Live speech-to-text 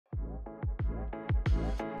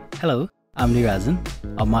Hello, I'm Nirajan,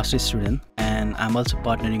 a master's student, and I'm also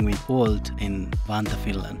partnering with Wolt in Vantaa,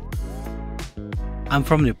 Finland. I'm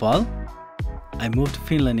from Nepal. I moved to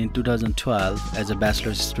Finland in 2012 as a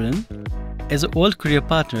bachelor's student. As a Wolt career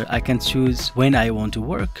partner, I can choose when I want to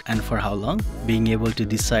work and for how long. Being able to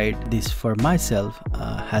decide this for myself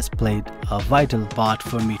has played a vital part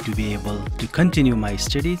for me to be able to continue my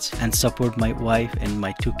studies and support my wife and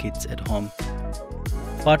my 2 kids at home.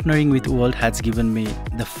 Partnering with Wolt has given me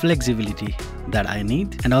the flexibility that I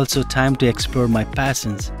need and also time to explore my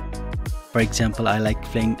passions. For example, I like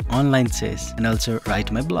playing online chess and also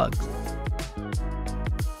write my blogs.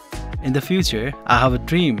 In the future, I have a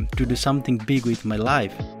dream to do something big with my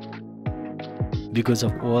life. Because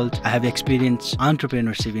of Wolt, I have experienced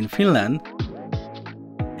entrepreneurship in Finland.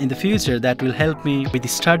 In the future, that will help me with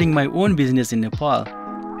starting my own business in Nepal.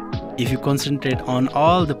 If you concentrate on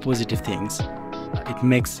all the positive things, it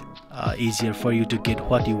makes easier for you to get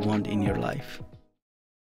what you want in your life.